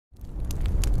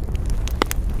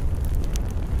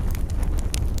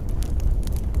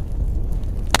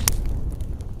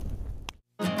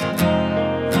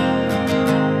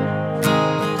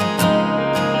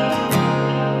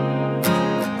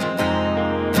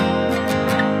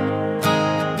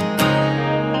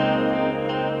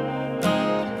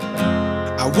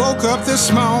Woke up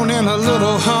this morning a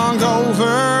little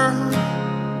hungover.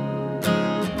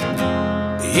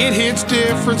 It hits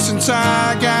different since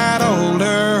I got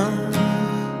older.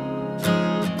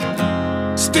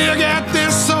 Still got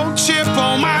this old chip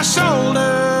on my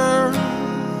shoulder.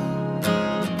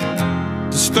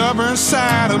 The stubborn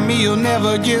side of me will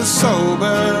never get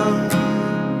sober.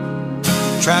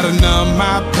 Try to numb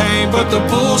my pain, but the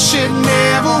bullshit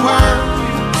never works.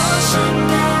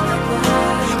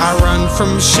 I run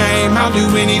from shame, I'll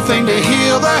do anything to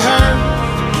heal the hurt.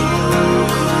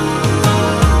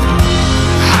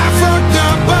 I fucked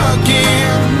up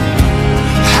again,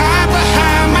 hide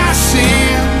behind my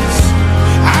sins.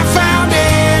 I found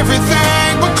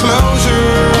everything but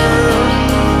closure.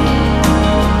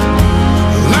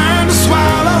 Learn to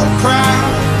swallow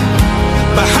pride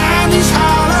behind these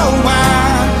hollow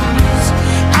eyes.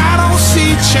 I don't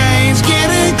see change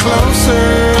getting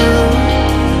closer.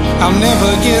 I'll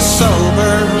never get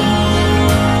sober.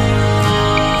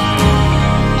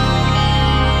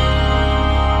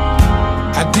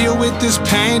 I deal with this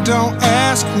pain, don't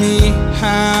ask me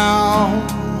how.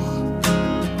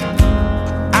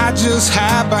 I just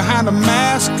hide behind a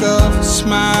mask of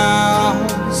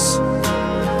smiles.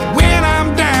 When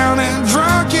I'm down and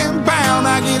drunk and bound,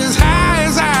 I get as high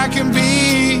as I can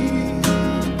be.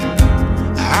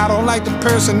 I don't like the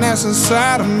person that's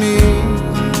inside of me.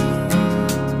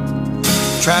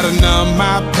 Try to numb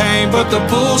my pain, but the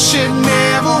bullshit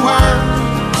never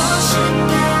works.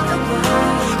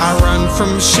 I run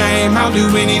from shame, I'll do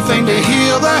anything to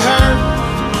heal the hurt.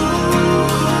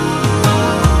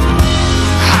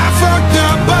 I fucked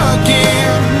up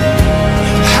again,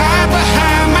 hide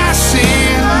behind my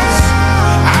sins.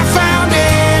 I found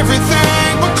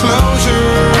everything but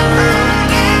closure.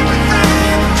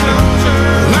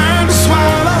 Learn to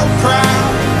swallow pride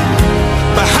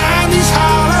behind these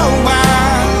hollow eyes.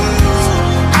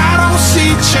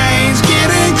 Change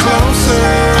getting closer.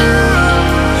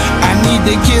 I need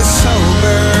to get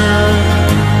sober.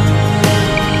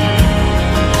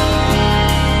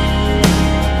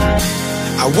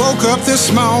 I woke up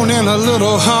this morning a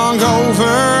little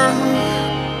hungover.